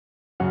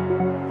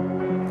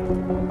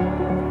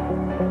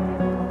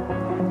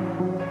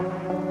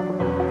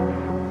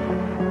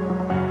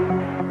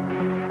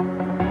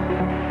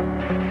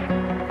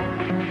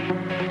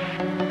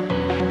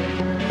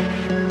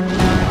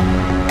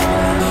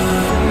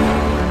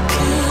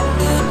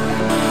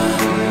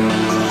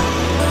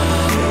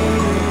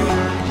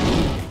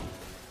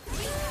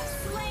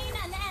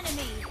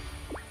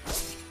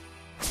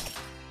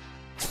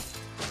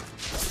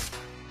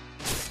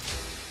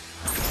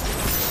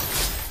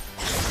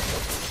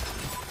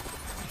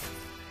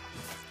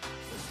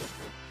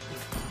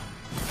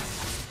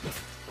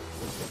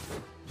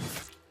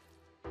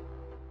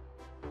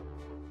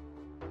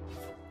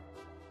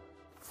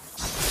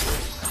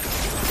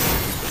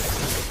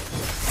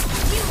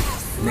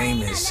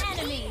Name is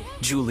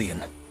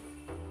Julian.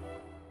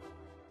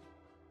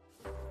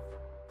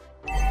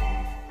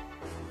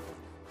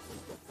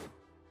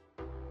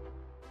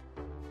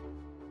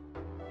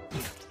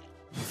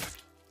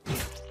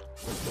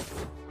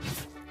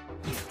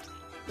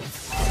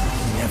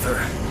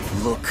 Never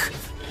look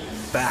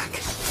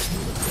back.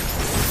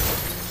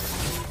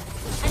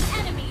 An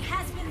enemy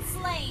has been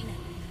slain.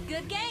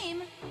 Good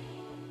game.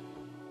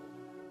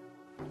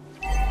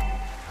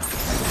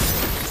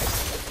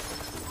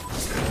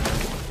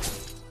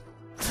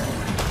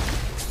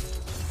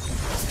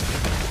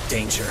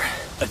 Danger.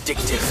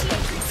 Addictive. An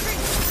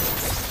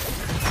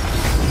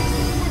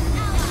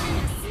ally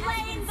has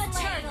slain the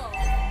turtle.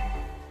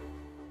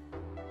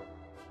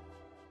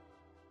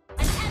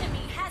 An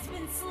enemy has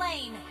been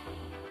slain.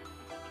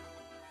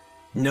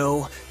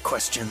 No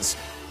questions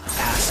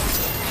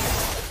asked.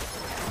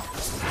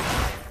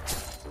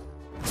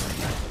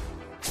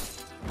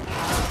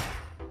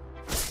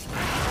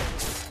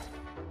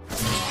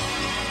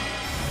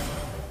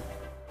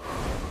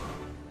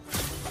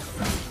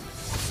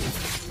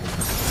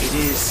 It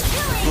is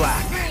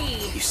black,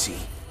 you see.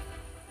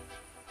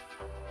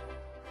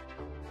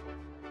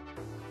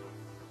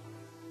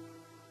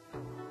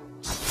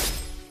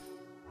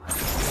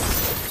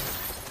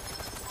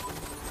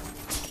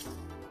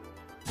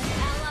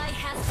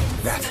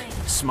 That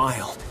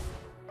smile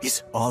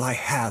is all I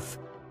have.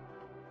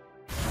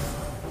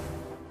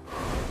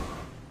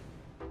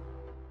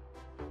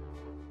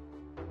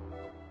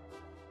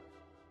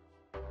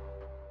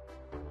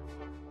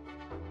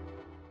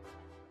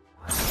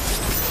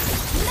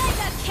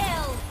 Mega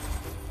kill.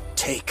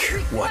 Take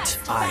what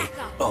I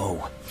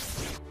owe.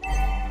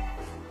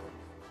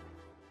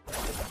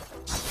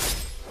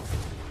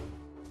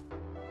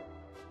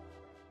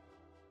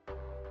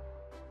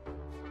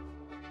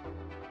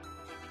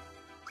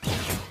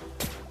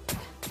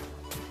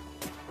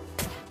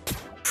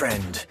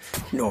 Friend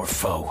nor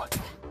foe.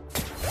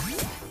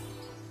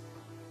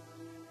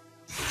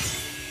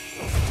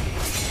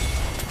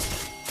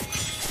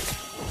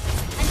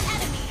 An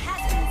enemy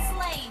has been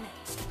slain.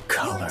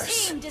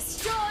 Colors. Your team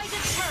destroyed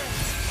a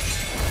turret.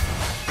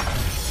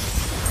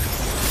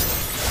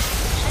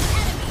 An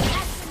enemy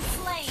has been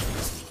slain.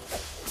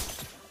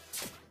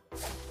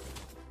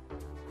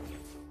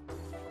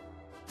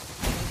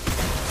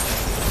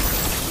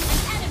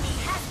 An enemy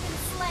has been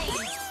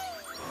slain.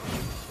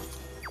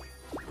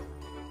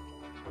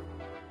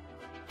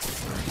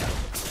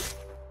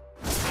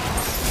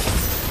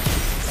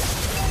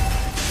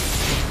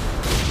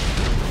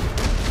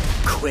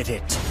 Quit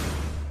it.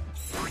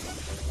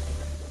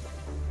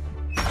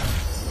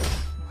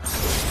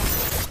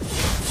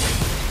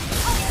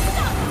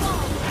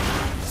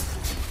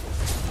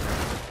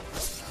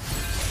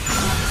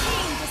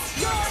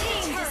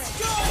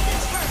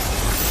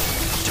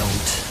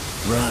 Don't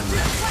run.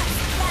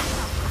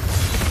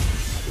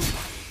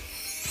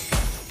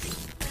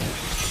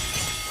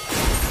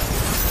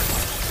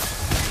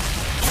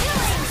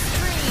 Killing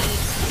spree.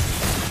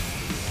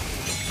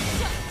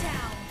 Shut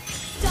down.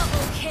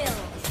 Double kill.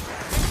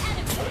 An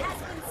enemy has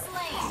been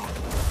slain.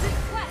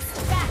 Request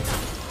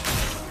backup.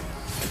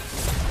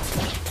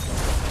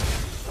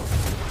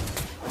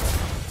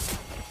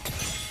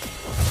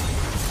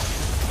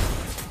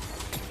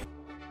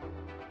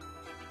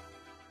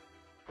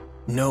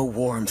 No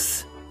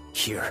warmth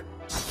here.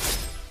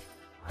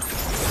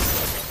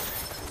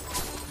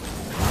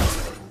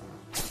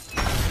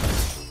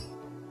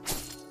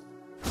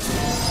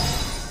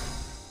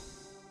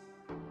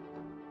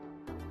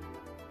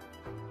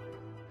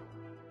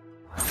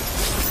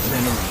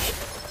 Memory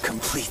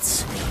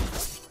completes me.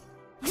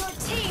 Your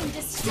team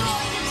destroyed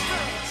a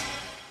turret.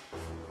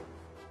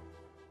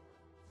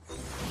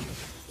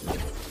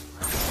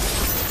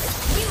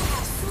 You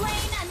have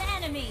slain an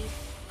enemy.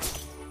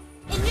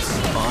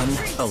 Initiate On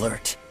retreat.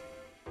 alert.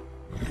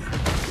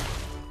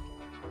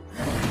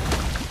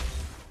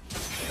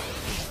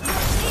 Your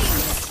team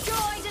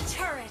destroyed a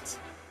turret.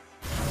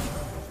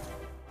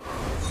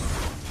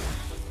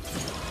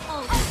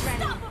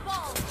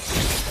 Unstoppable.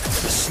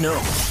 The snow,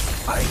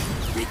 I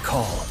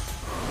recall.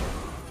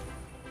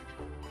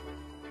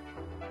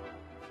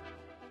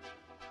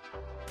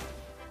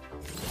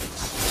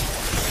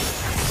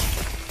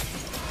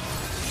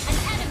 An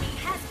enemy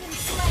has been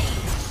slain.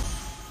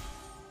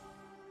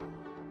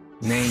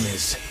 Name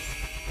is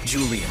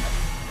Julian.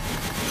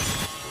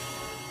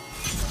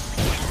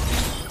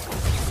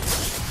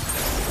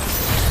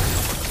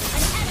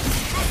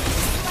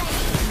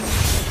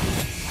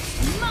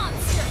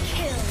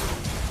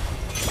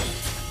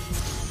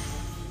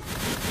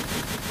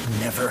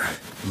 Never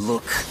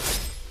look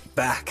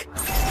back.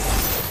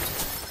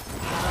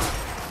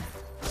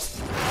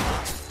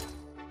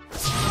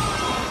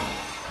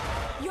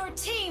 Your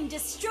team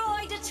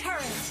destroyed a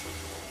turret.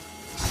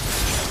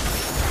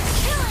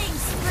 Killing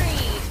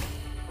spree.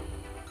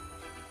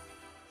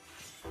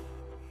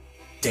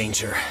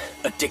 Danger.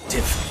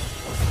 Addictive.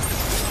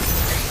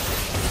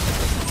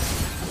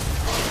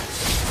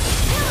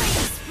 Killing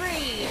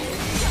spree.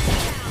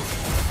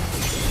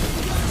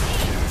 Your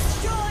team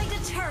destroyed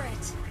a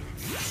turret.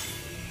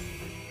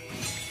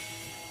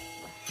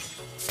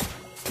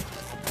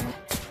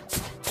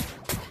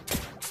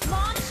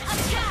 Launch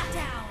attack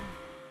down.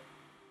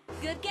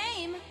 Good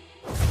game.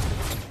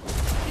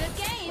 Good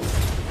game.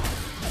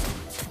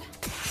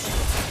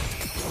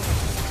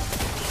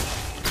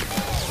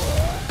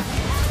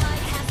 Ally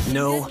has been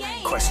No good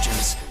game.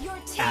 questions Your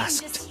team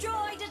asked.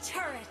 destroyed a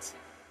turret.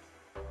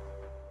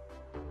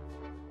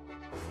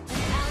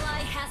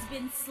 Ally has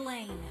been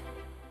slain.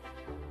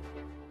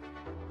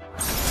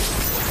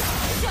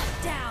 Shut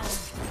down.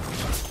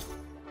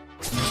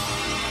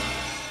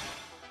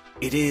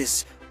 It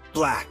is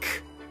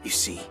black, you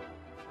see.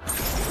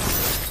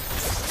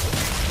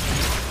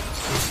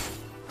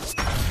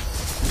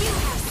 You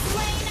have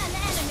slain an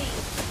enemy.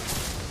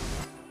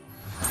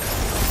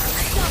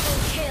 Double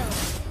kill.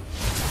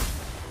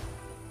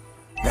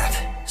 That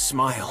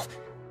smile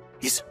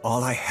is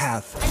all I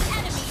have. An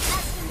enemy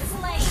has been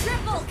slain.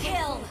 Triple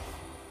kill.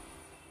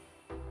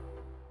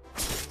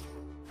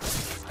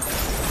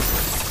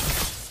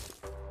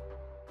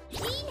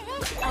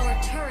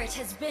 Our turret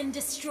has been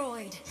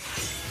destroyed.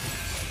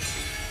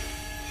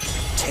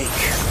 Take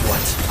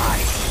what I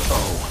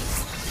owe.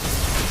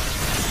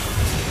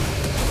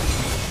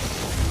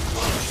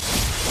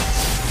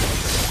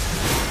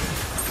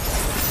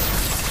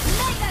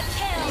 Mega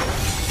kill.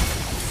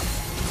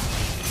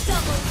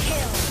 Double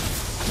kill.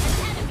 An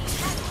enemy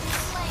has been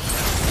slain.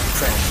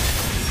 Friend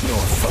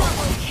nor foe.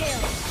 Double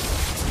kill.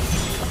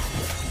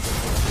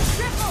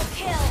 Triple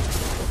kill.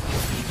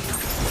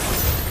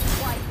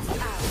 Wiped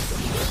out.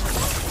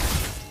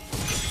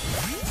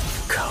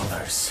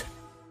 Colors.